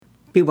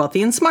Be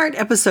Wealthy and Smart,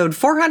 episode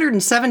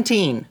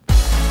 417.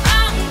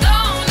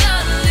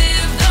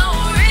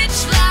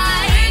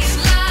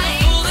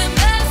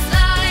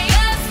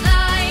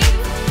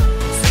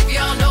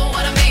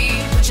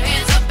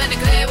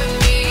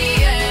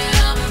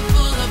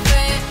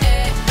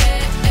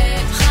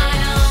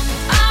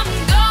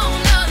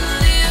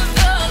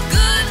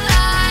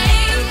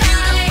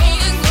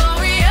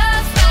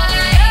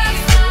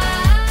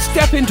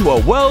 Step into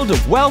a world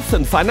of wealth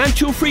and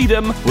financial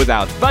freedom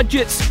without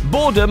budgets,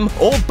 boredom,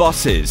 or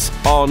bosses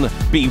on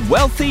Be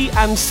Wealthy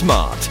and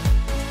Smart.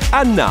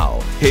 And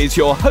now, here's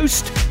your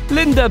host,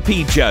 Linda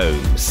P.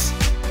 Jones.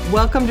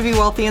 Welcome to Be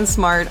Wealthy and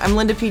Smart. I'm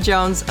Linda P.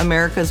 Jones,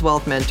 America's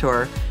Wealth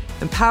Mentor,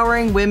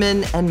 empowering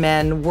women and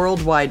men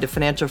worldwide to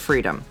financial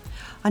freedom.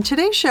 On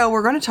today's show,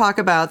 we're going to talk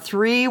about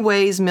 3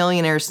 ways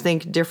millionaires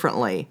think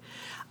differently.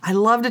 I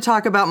love to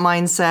talk about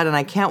mindset, and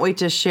I can't wait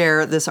to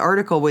share this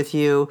article with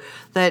you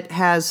that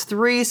has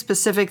 3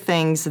 specific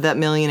things that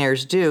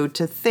millionaires do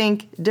to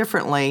think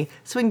differently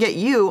so we can get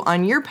you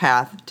on your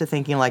path to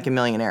thinking like a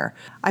millionaire.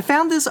 I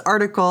found this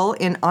article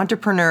in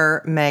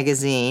Entrepreneur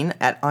magazine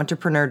at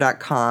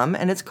entrepreneur.com,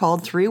 and it's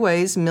called 3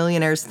 Ways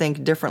Millionaires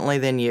Think Differently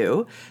Than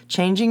You.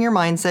 Changing your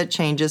mindset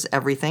changes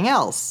everything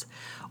else.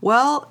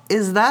 Well,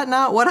 is that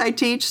not what I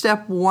teach?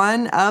 Step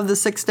 1 of the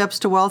 6 steps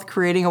to wealth,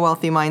 creating a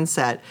wealthy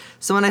mindset.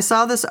 So when I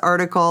saw this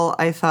article,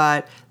 I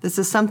thought, this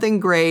is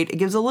something great. It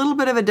gives a little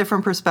bit of a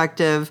different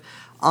perspective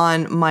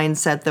on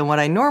mindset than what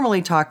I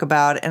normally talk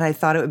about, and I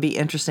thought it would be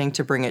interesting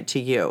to bring it to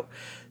you.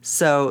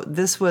 So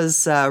this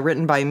was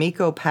written by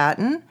Miko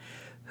Patton,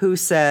 who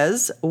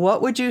says,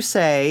 what would you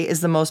say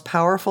is the most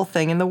powerful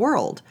thing in the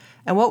world?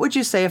 And what would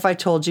you say if I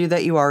told you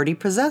that you already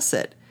possess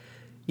it?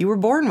 You were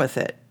born with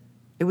it.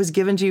 It was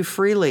given to you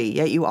freely,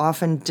 yet you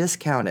often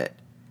discount it.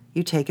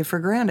 You take it for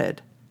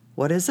granted.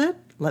 What is it?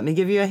 Let me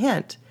give you a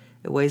hint.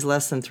 It weighs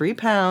less than 3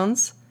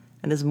 pounds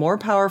and is more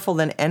powerful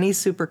than any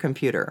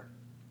supercomputer.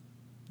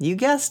 You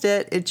guessed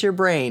it, it's your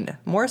brain.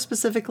 More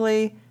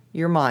specifically,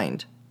 your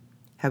mind.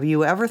 Have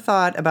you ever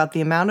thought about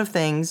the amount of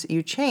things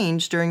you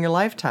change during your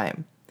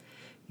lifetime?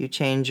 You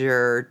change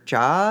your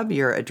job,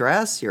 your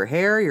address, your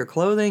hair, your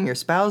clothing, your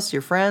spouse,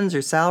 your friends,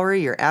 your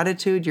salary, your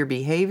attitude, your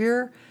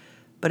behavior.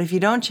 But if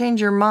you don't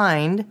change your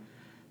mind,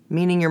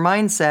 meaning your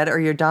mindset or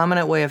your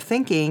dominant way of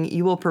thinking,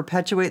 you will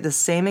perpetuate the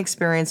same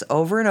experience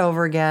over and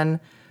over again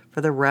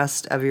for the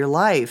rest of your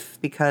life,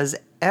 because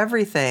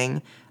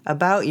everything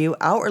about you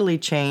outwardly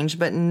changed,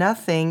 but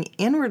nothing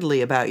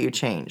inwardly about you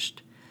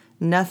changed.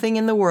 Nothing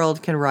in the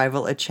world can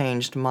rival a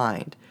changed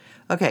mind.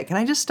 Okay, can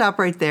I just stop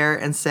right there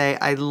and say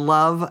I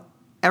love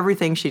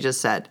everything she just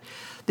said?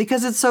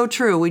 Because it's so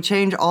true. We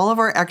change all of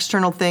our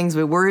external things.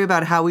 We worry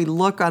about how we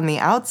look on the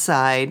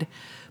outside,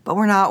 but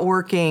we're not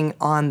working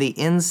on the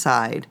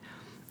inside.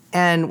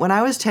 And when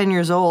I was 10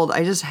 years old,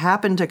 I just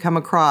happened to come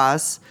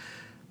across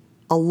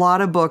a lot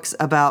of books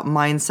about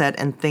mindset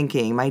and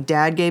thinking. My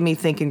dad gave me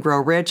Think and Grow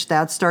Rich.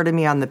 That started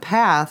me on the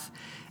path.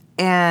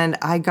 And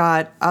I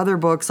got other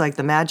books like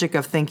The Magic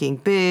of Thinking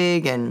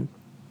Big and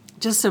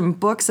just some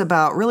books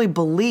about really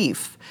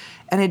belief.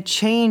 And it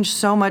changed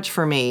so much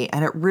for me.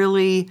 And it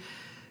really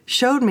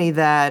showed me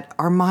that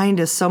our mind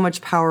is so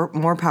much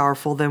more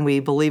powerful than we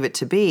believe it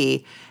to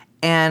be.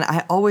 And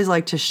I always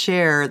like to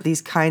share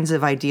these kinds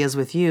of ideas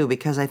with you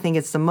because I think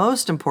it's the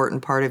most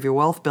important part of your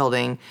wealth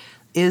building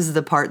is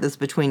the part that's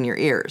between your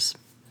ears.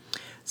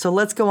 So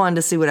let's go on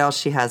to see what else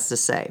she has to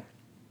say.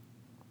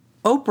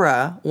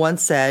 Oprah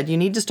once said, you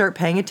need to start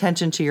paying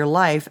attention to your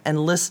life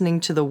and listening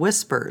to the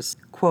whispers.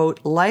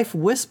 Quote, life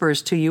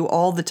whispers to you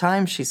all the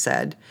time, she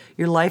said.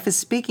 Your life is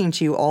speaking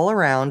to you all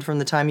around from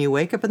the time you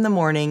wake up in the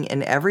morning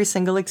and every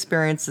single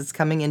experience that's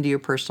coming into your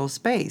personal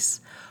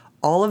space.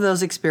 All of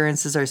those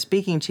experiences are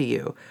speaking to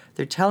you.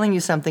 They're telling you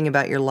something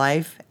about your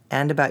life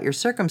and about your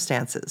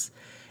circumstances.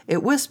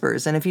 It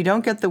whispers, and if you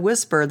don't get the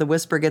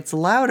whisper gets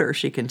louder,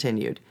 she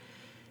continued.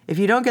 If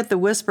you don't get the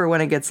whisper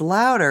when it gets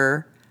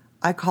louder,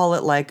 I call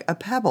it like a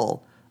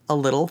pebble, a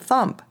little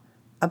thump,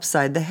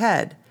 upside the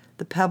head.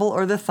 The pebble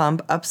or the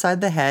thump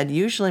upside the head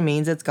usually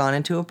means it's gone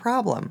into a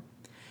problem.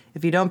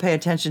 If you don't pay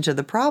attention to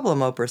the problem,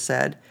 Oprah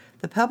said,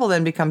 the pebble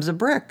then becomes a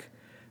brick.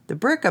 The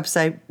brick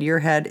upside your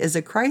head is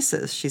a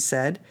crisis, she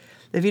said.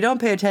 If you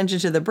don't pay attention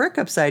to the brick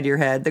upside your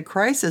head, the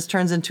crisis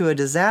turns into a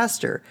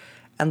disaster,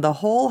 and the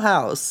whole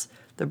house,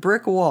 the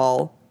brick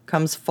wall,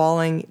 comes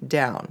falling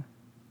down.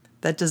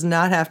 That does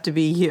not have to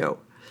be you.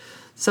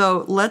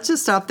 So let's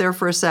just stop there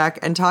for a sec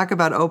and talk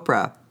about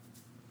Oprah.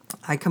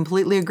 I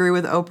completely agree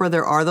with Oprah.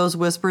 There are those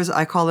whispers.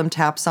 I call them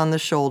taps on the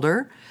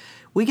shoulder.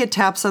 We get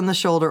taps on the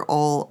shoulder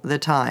all the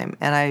time,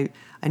 and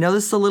I know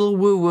this is a little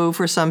woo-woo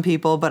for some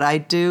people, but I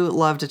do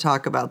love to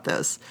talk about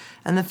this.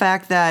 And the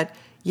fact that,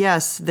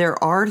 yes,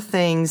 there are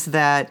things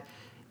that,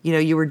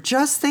 you were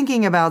just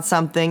thinking about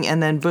something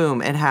and then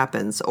boom, it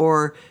happens.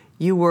 Or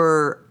you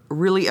were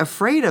really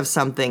afraid of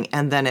something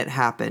and then it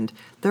happened.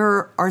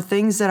 There are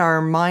things that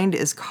our mind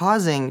is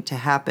causing to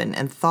happen,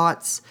 and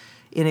thoughts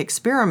in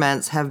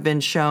experiments have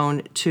been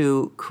shown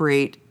to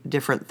create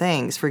different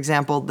things. For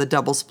example, the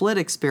double split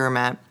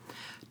experiment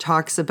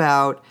talks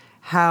about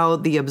how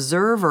the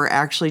observer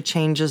actually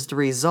changes the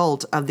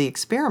result of the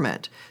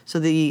experiment. So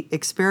the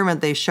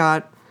experiment, they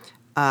shot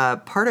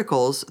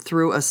particles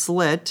through a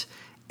slit,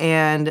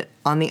 and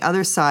on the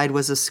other side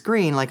was a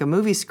screen, like a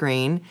movie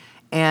screen,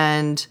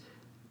 and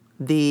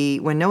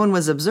when no one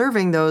was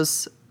observing,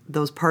 those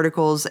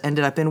particles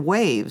ended up in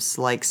waves,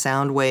 like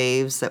sound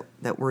waves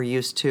that we're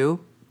used to.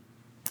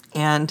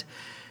 And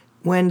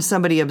when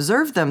somebody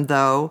observed them,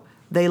 though,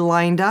 they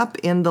lined up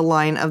in the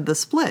line of the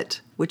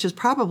split, which is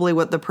probably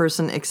what the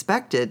person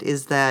expected,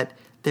 is that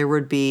there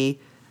would be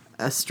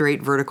a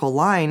straight vertical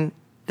line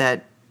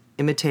that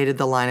imitated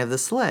the line of the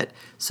slit.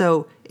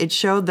 So it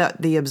showed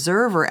that the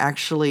observer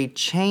actually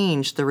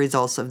changed the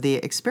results of the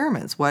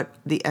experiments. What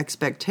the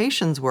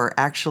expectations were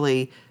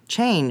actually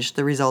changed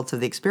the results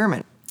of the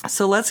experiment.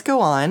 So let's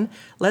go on.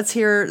 Let's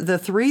hear the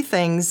 3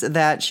 things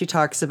that she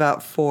talks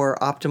about for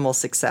optimal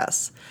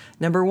success.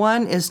 Number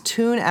 1 is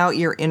tune out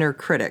your inner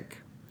critic.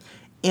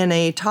 In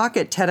a talk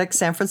at TEDx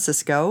San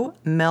Francisco,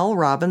 Mel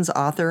Robbins,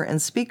 author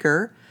and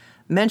speaker,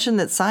 mentioned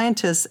that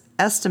scientists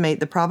estimate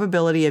the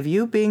probability of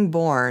you being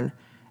born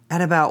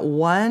at about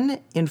 1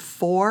 in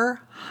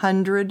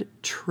 400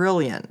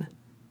 trillion.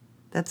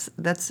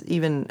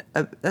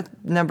 That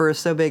number is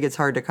so big it's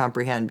hard to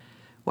comprehend.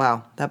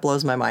 Wow, that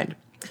blows my mind.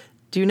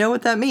 Do you know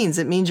what that means?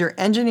 It means you're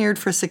engineered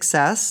for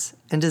success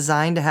and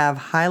designed to have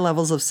high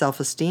levels of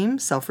self-esteem,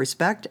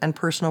 self-respect, and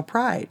personal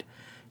pride.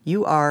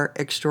 You are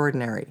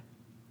extraordinary.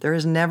 There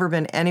has never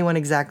been anyone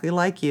exactly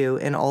like you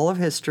in all of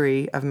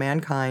history of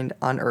mankind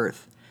on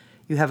Earth.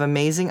 You have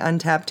amazing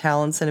untapped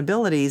talents and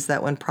abilities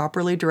that, when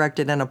properly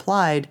directed and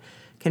applied,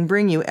 can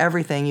bring you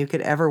everything you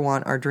could ever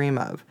want or dream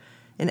of.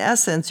 In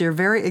essence, your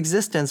very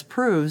existence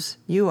proves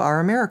you are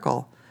a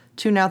miracle.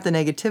 Tune out the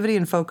negativity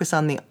and focus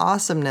on the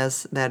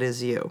awesomeness that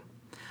is you.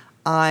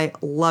 I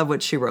love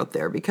what she wrote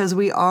there, because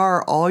we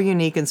are all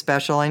unique and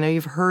special. I know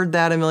you've heard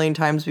that a million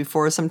times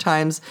before.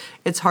 Sometimes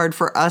it's hard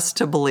for us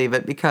to believe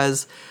it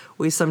because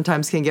we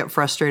sometimes can get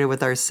frustrated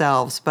with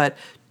ourselves. But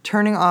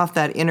turning off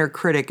that inner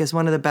critic is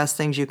one of the best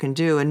things you can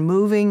do, and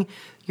moving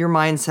your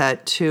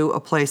mindset to a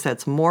place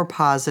that's more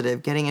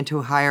positive, getting into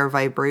a higher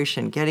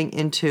vibration, getting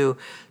into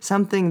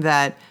something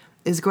that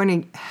is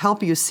going to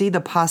help you see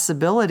the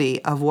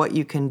possibility of what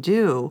you can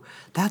do.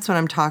 That's what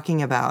I'm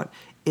talking about,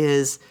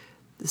 is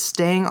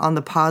staying on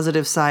the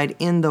positive side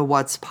in the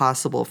what's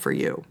possible for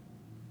you.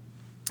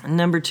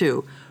 Number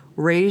 2,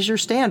 raise your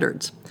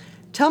standards.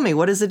 Tell me,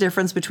 what is the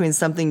difference between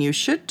something you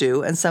should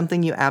do and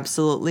something you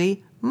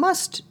absolutely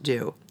must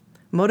do?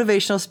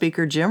 Motivational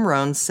speaker Jim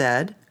Rohn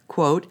said,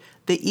 quote,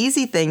 "The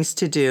easy things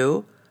to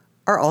do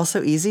are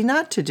also easy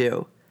not to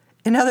do."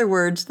 In other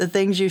words, the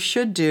things you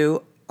should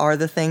do are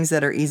the things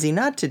that are easy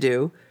not to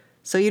do,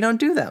 so you don't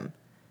do them.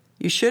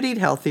 You should eat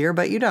healthier,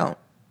 but you don't.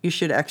 You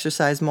should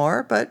exercise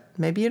more, but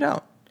maybe you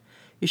don't.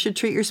 You should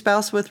treat your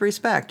spouse with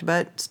respect,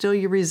 but still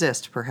you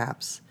resist,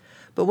 perhaps.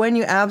 But when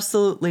you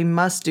absolutely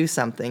must do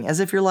something,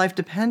 as if your life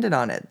depended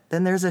on it,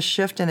 then there's a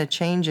shift and a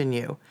change in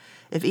you.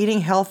 If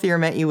eating healthier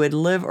meant you would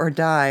live or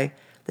die,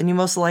 then you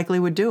most likely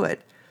would do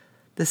it.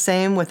 The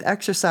same with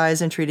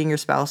exercise and treating your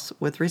spouse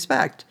with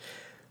respect.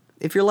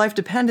 If your life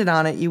depended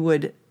on it, you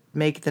would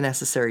make the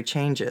necessary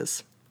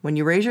changes. When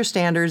you raise your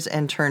standards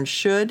and turn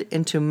should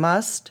into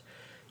must,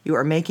 you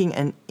are making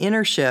an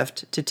inner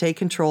shift to take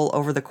control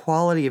over the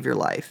quality of your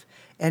life.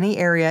 Any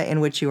area in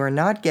which you are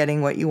not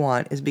getting what you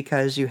want is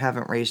because you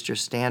haven't raised your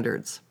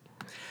standards.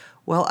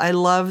 Well, I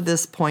love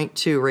this point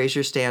too, raise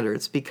your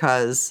standards,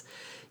 because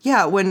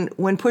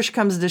when push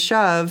comes to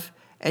shove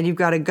and you've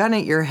got a gun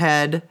at your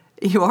head,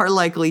 you are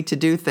likely to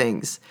do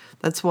things.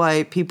 That's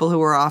why people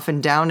who are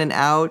often down and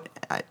out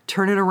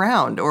turn it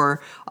around,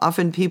 or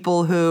often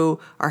people who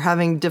are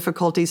having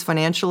difficulties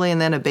financially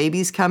and then a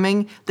baby's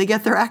coming, they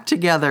get their act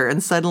together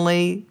and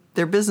suddenly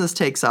their business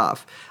takes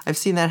off. I've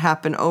seen that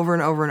happen over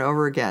and over and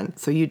over again.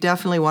 So you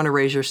definitely want to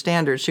raise your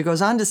standards. She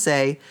goes on to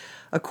say,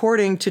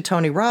 according to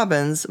Tony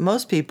Robbins,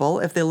 most people,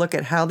 if they look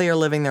at how they are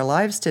living their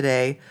lives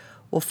today,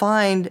 will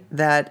find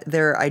that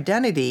their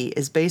identity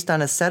is based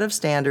on a set of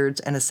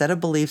standards and a set of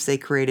beliefs they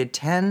created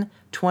 10,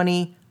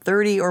 20,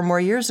 30 or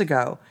more years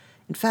ago.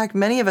 In fact,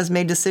 many of us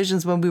made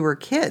decisions when we were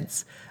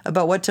kids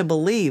about what to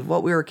believe,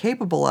 what we were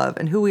capable of,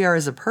 and who we are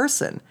as a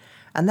person.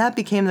 And that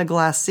became the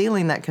glass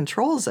ceiling that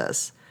controls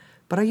us.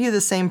 But are you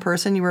the same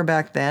person you were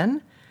back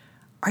then?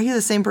 Are you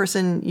the same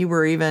person you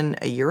were even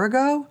a year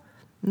ago?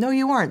 No,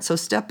 you aren't. So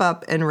step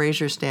up and raise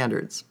your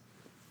standards.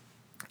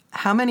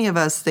 How many of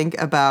us think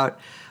about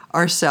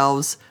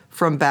ourselves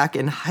from back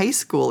in high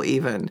school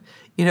even?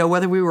 You know,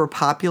 whether we were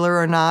popular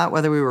or not,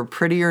 whether we were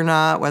pretty or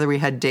not, whether we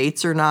had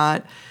dates or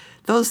not,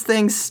 those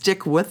things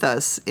stick with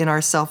us in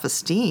our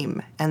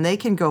self-esteem, and they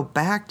can go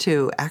back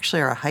to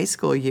actually our high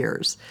school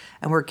years,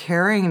 and we're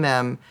carrying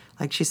them,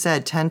 like she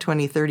said, 10,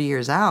 20, 30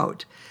 years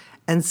out.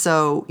 And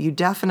so you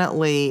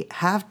definitely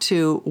have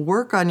to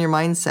work on your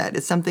mindset.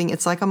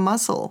 It's like a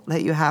muscle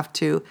that you have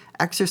to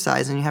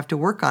exercise and you have to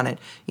work on it.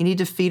 You need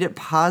to feed it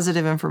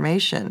positive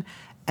information.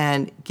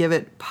 and give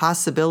it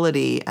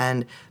possibility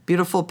and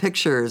beautiful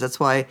pictures. That's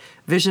why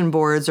vision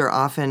boards are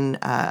often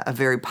a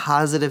very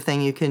positive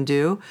thing you can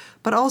do.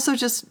 But also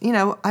just,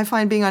 I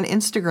find being on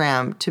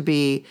Instagram to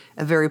be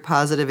a very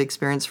positive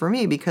experience for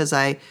me because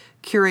I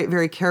curate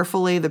very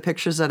carefully the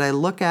pictures that I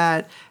look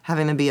at,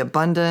 having them be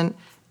abundant.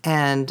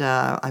 And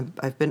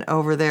I've been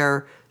over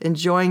there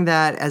enjoying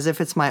that as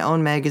if it's my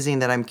own magazine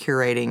that I'm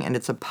curating, and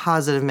it's a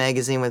positive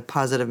magazine with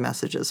positive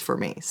messages for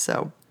me.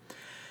 So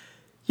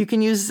you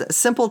can use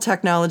simple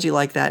technology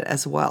like that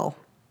as well.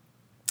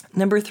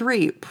 Number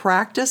 3,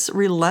 practice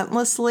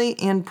relentlessly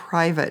in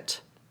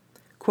private.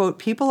 Quote,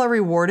 people are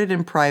rewarded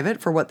in private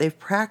for what they've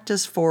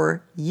practiced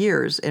for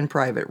years in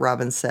private,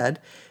 Robbins said.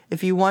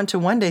 If you want to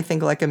one day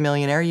think like a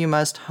millionaire, you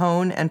must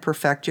hone and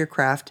perfect your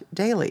craft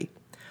daily.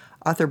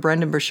 Author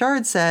Brendan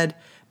Burchard said,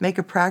 make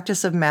a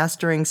practice of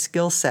mastering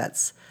skill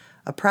sets.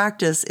 A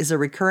practice is a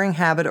recurring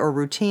habit or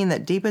routine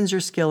that deepens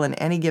your skill in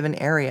any given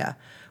area.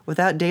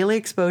 Without daily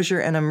exposure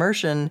and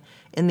immersion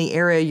in the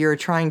area you're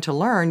trying to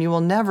learn, you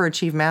will never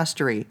achieve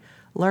mastery.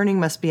 Learning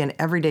must be an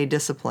everyday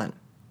discipline.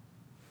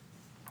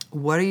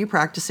 What are you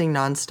practicing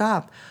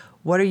nonstop?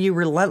 What are you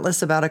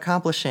relentless about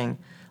accomplishing?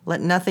 Let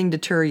nothing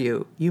deter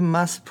you. You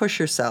must push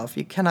yourself.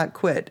 You cannot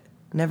quit.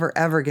 Never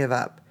ever give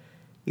up.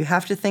 You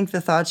have to think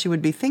the thoughts you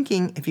would be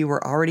thinking if you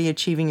were already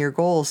achieving your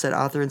goals, said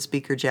author and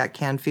speaker Jack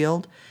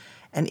Canfield.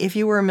 And if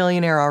you were a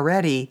millionaire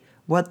already,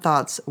 what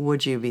thoughts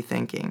would you be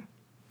thinking?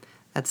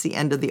 That's the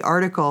end of the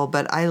article,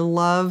 but I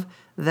love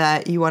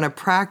that you want to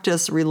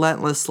practice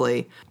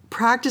relentlessly.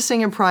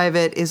 Practicing in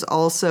private is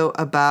also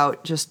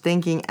about just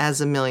thinking as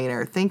a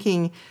millionaire,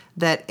 thinking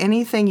that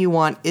anything you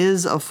want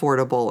is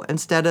affordable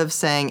instead of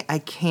saying, I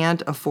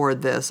can't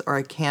afford this or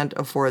I can't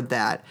afford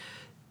that.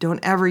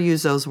 Don't ever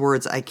use those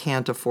words, I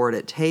can't afford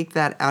it. Take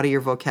that out of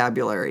your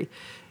vocabulary.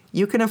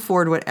 You can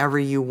afford whatever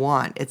you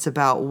want. It's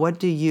about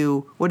what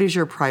is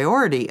your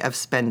priority of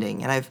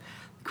spending? And I've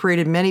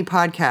created many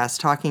podcasts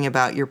talking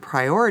about your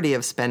priority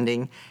of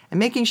spending and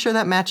making sure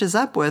that matches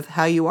up with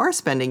how you are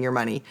spending your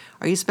money.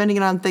 Are you spending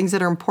it on things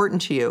that are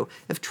important to you?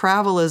 If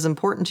travel is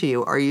important to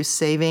you, are you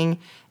saving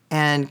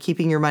and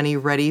keeping your money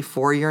ready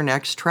for your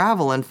next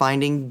travel and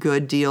finding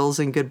good deals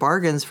and good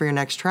bargains for your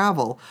next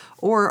travel?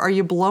 Or are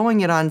you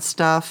blowing it on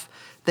stuff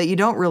that you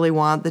don't really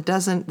want,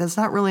 that's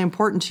not really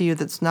important to you,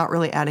 that's not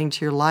really adding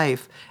to your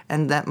life,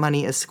 and that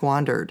money is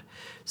squandered?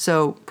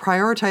 So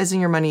prioritizing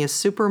your money is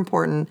super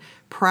important.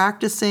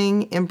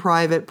 Practicing in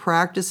private,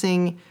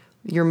 practicing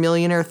your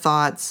millionaire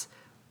thoughts,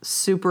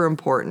 super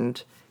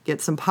important.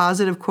 Get some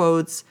positive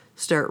quotes,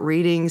 start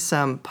reading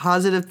some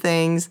positive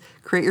things,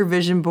 create your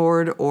vision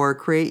board or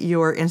create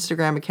your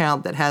Instagram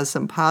account that has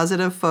some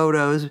positive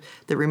photos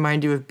that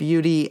remind you of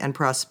beauty and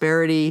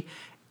prosperity.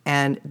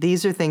 And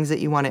these are things that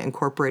you want to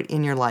incorporate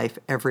in your life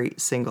every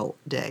single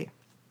day.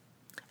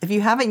 If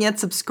you haven't yet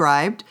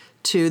subscribed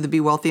to the Be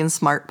Wealthy and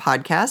Smart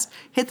podcast,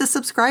 hit the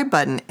subscribe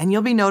button and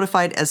you'll be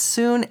notified as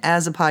soon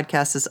as a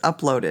podcast is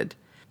uploaded.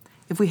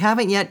 If we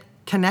haven't yet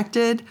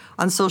connected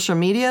on social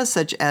media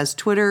such as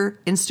Twitter,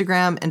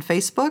 Instagram, and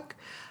Facebook,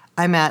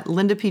 I'm at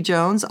Linda P.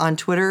 Jones on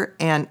Twitter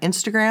and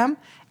Instagram,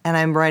 and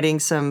I'm writing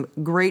some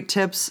great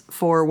tips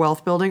for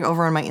wealth building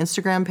over on my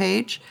Instagram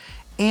page,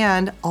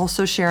 and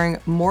also sharing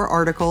more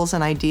articles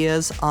and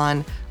ideas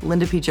on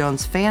Linda P.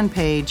 Jones' fan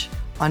page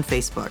on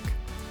Facebook.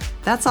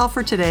 That's all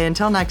for today.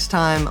 Until next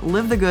time,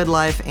 live the good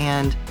life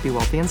and be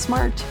wealthy and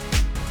smart.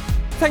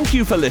 Thank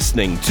you for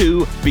listening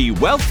to Be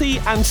Wealthy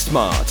and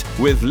Smart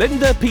with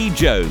Linda P.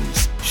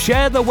 Jones.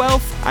 Share the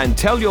wealth and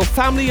tell your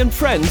family and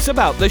friends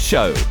about the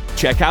show.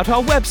 Check out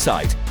our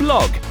website,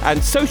 blog,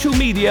 and social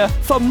media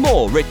for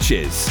more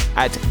riches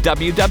at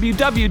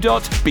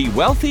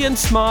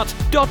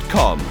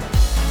www.bewealthyandsmart.com.